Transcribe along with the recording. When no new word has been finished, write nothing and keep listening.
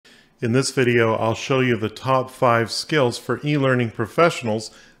In this video, I'll show you the top 5 skills for e-learning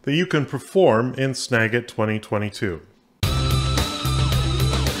professionals that you can perform in Snagit 2022.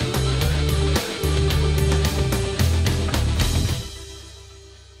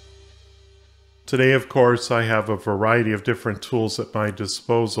 Today, of course, I have a variety of different tools at my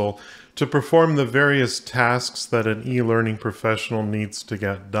disposal to perform the various tasks that an e-learning professional needs to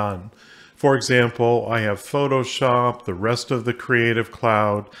get done. For example, I have Photoshop, the rest of the Creative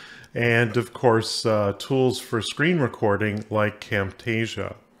Cloud, and of course, tools for screen recording like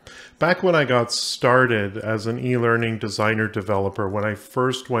Camtasia. Back when I got started as an e-learning designer developer, when I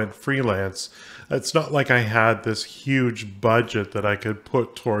first went freelance, it's not like I had this huge budget that I could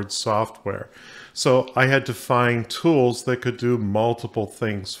put towards software. So I had to find tools that could do multiple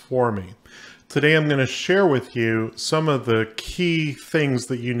things for me. Today I'm going to share with you some of the key things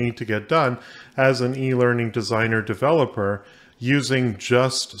that you need to get done as an e-learning designer developer using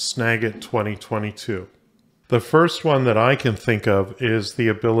just Snagit 2022. The first one that I can think of is the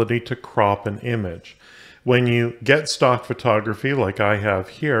ability to crop an image. When you get stock photography like I have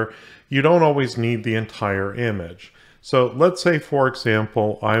here, you don't always need the entire image. So let's say, for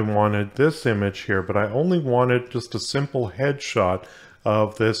example, I wanted this image here, but I only wanted just a simple headshot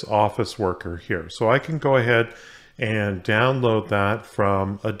of this office worker here. So I can go ahead and download that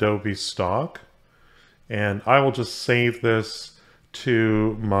from Adobe stock, and I will just save this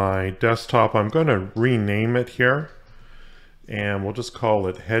to my desktop. I'm going to rename it here, and we'll just call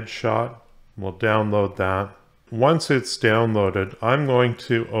it headshot. We'll download that. Once it's downloaded, I'm going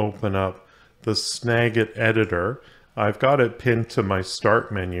to open up the Snagit editor. I've got it pinned to my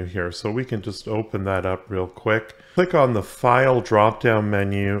start menu here, so we can just open that up real quick. Click on the file drop-down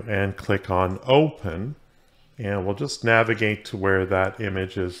menu and click on open, and we'll just navigate to where that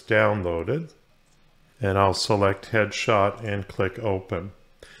image is downloaded. And I'll select headshot and click open.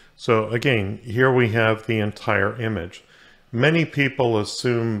 So again, here we have the entire image. Many people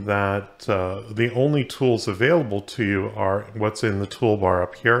assume that the only tools available to you are what's in the toolbar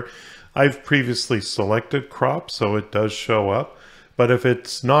up here. I've previously selected crop, so it does show up. But if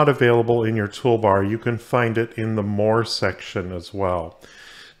it's not available in your toolbar, you can find it in the More section as well.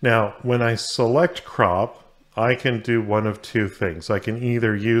 Now, when I select crop, I can do one of two things. I can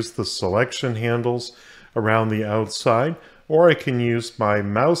either use the selection handles around the outside, or I can use my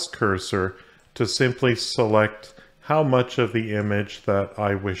mouse cursor to simply select how much of the image that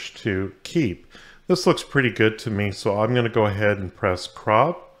I wish to keep. This looks pretty good to me, so I'm going to go ahead and press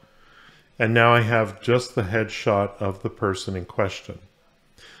crop, and now I have just the headshot of the person in question.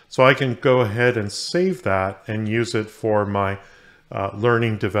 So I can go ahead and save that and use it for my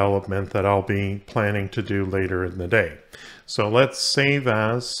learning development that I'll be planning to do later in the day. So let's save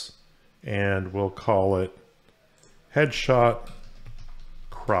as, and we'll call it headshot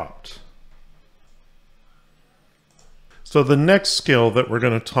cropped. So the next skill that we're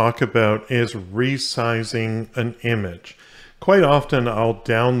going to talk about is resizing an image. Quite often I'll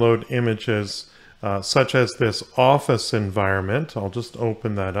download images such as this office environment. I'll just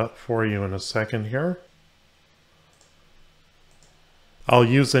open that up for you in a second here. I'll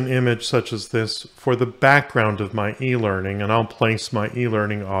use an image such as this for the background of my e-learning, and I'll place my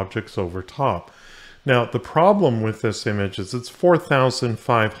e-learning objects over top. Now, the problem with this image is it's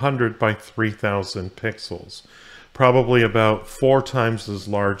 4,500 by 3,000 pixels, probably about 4 times as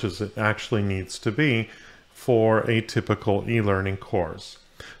large as it actually needs to be for a typical e-learning course.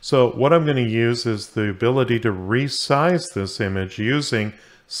 So what I'm going to use is the ability to resize this image using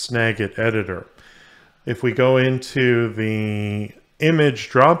Snagit Editor. If we go into the image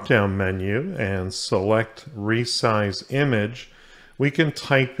drop-down menu and select resize image, we can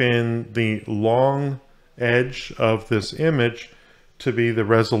type in the long edge of this image to be the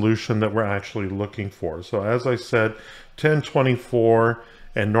resolution that we're actually looking for. So as I said, 1024,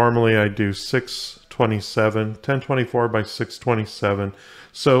 and normally I do 627, 1024 by 627.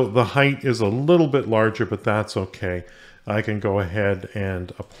 So the height is a little bit larger, but that's okay. I can go ahead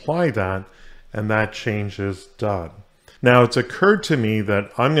and apply that, and that change is done. Now, it's occurred to me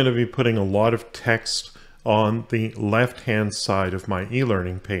that I'm going to be putting a lot of text on the left-hand side of my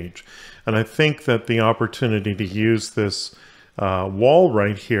e-learning page. And I think that the opportunity to use this wall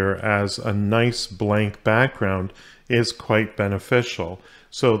right here as a nice blank background is quite beneficial.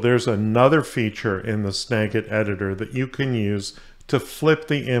 So there's another feature in the Snagit editor that you can use to flip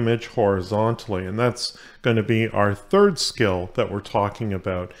the image horizontally. And that's going to be our third skill that we're talking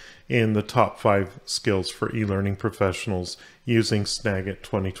about in the top 5 skills for e-learning professionals using Snagit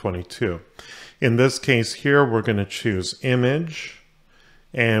 2022. In this case here, we're going to choose image,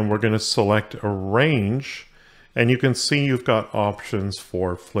 and we're going to select arrange, And you can see you've got options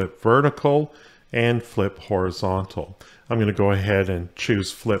for flip vertical and flip horizontal. I'm going to go ahead and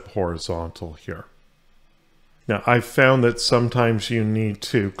choose flip horizontal here. Now, I've found that sometimes you need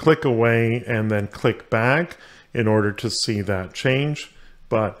to click away and then click back in order to see that change,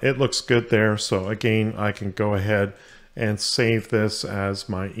 but it looks good there. So again, I can go ahead and save this as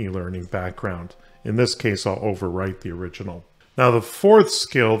my eLearning background. In this case, I'll overwrite the original. Now, the fourth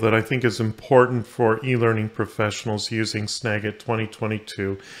skill that I think is important for eLearning professionals using Snagit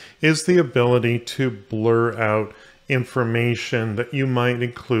 2022 is the ability to blur out information that you might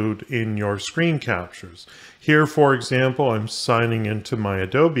include in your screen captures. Here, for example, I'm signing into my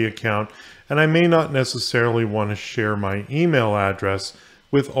Adobe account, and I may not necessarily want to share my email address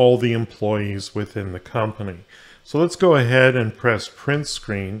with all the employees within the company. So let's go ahead and press print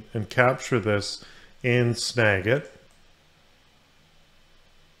screen and capture this in Snagit.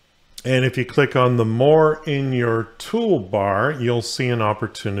 And if you click on the more in your toolbar, you'll see an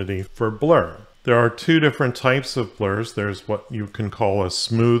opportunity for blur. There are two different types of blurs. There's what you can call a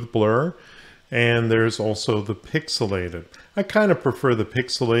smooth blur, and there's also the pixelated. I kind of prefer the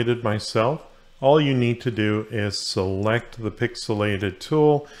pixelated myself. All you need to do is select the pixelated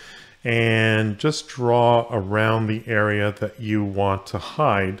tool and just draw around the area that you want to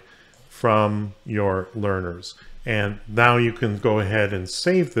hide from your learners. And now you can go ahead and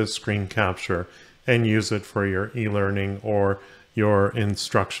save this screen capture and use it for your e-learning or your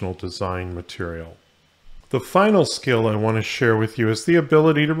instructional design material. The final skill I want to share with you is the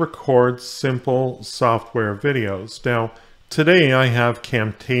ability to record simple software videos. Now, today I have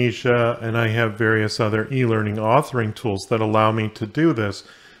Camtasia and I have various other e-learning authoring tools that allow me to do this.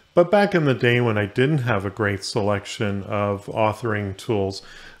 But back in the day when I didn't have a great selection of authoring tools,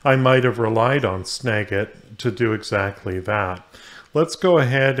 I might have relied on Snagit to do exactly that. Let's go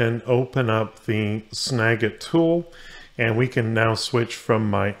ahead and open up the Snagit tool, and we can now switch from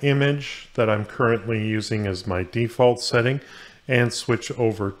my image that I'm currently using as my default setting and switch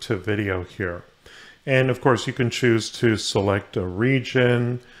over to video here. And of course, you can choose to select a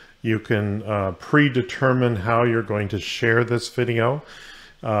region. You can predetermine how you're going to share this video.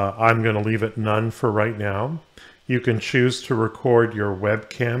 I'm going to leave it none for right now. You can choose to record your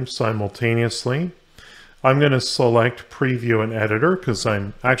webcam simultaneously. I'm going to select preview and editor because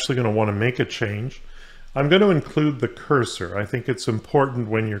I'm actually going to want to make a change. I'm going to include the cursor. I think it's important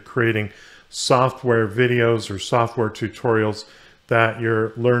when you're creating software videos or software tutorials that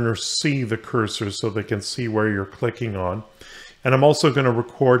your learners see the cursor so they can see where you're clicking on. And I'm also going to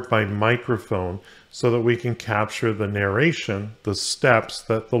record by microphone so that we can capture the narration, the steps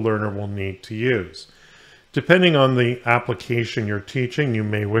that the learner will need to use. Depending on the application you're teaching, you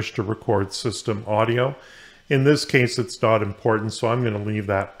may wish to record system audio. In this case, it's not important, so I'm going to leave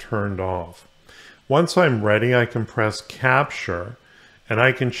that turned off. Once I'm ready, I can press capture, and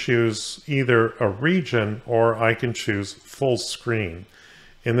I can choose either a region or I can choose full screen.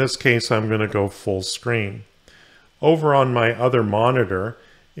 In this case, I'm going to go full screen. Over on my other monitor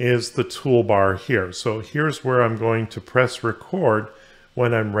is the toolbar here. So here's where I'm going to press record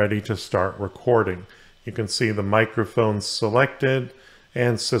when I'm ready to start recording. You can see the microphone selected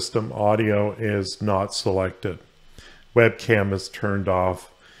and system audio is not selected. Webcam is turned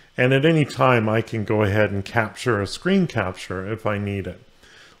off. And at any time I can go ahead and capture a screen capture if I need it.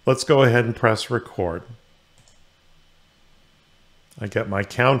 Let's go ahead and press record. I get my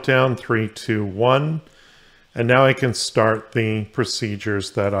countdown, 3, 2, 1. And now I can start the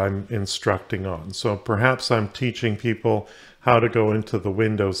procedures that I'm instructing on. So perhaps I'm teaching people how to go into the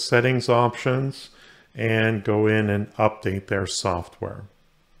Windows settings options and go in and update their software.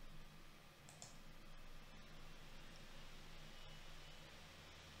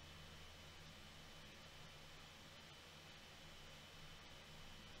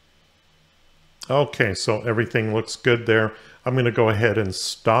 Okay, so everything looks good there. I'm going to go ahead and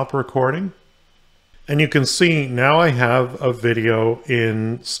stop recording. And you can see now I have a video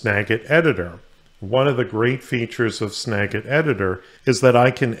in Snagit Editor. One of the great features of Snagit Editor is that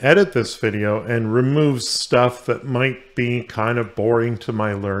I can edit this video and remove stuff that might be kind of boring to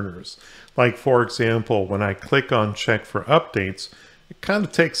my learners. Like, for example, when I click on check for updates, it kind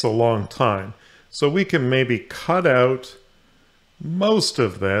of takes a long time. So we can maybe cut out most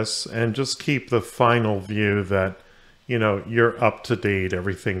of this and just keep the final view that, you know, you're up to date,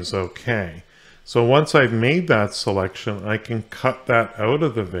 everything's okay. So once I've made that selection, I can cut that out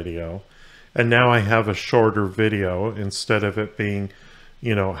of the video. And now I have a shorter video. Instead of it being,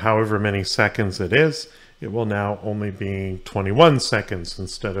 you know, however many seconds it is, it will now only be 21 seconds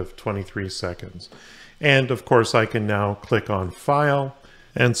instead of 23 seconds. And of course, I can now click on File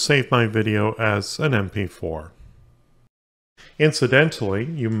and save my video as an MP4. Incidentally,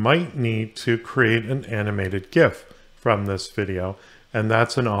 you might need to create an animated GIF from this video, and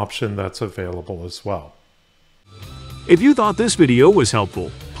that's an option that's available as well. If you thought this video was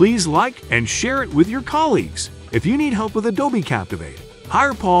helpful, please like and share it with your colleagues. If you need help with Adobe Captivate,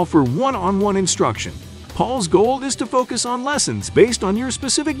 hire Paul for one-on-one instruction. Paul's goal is to focus on lessons based on your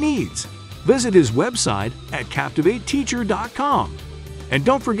specific needs. Visit his website at captivateteacher.com. And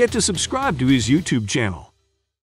don't forget to subscribe to his YouTube channel.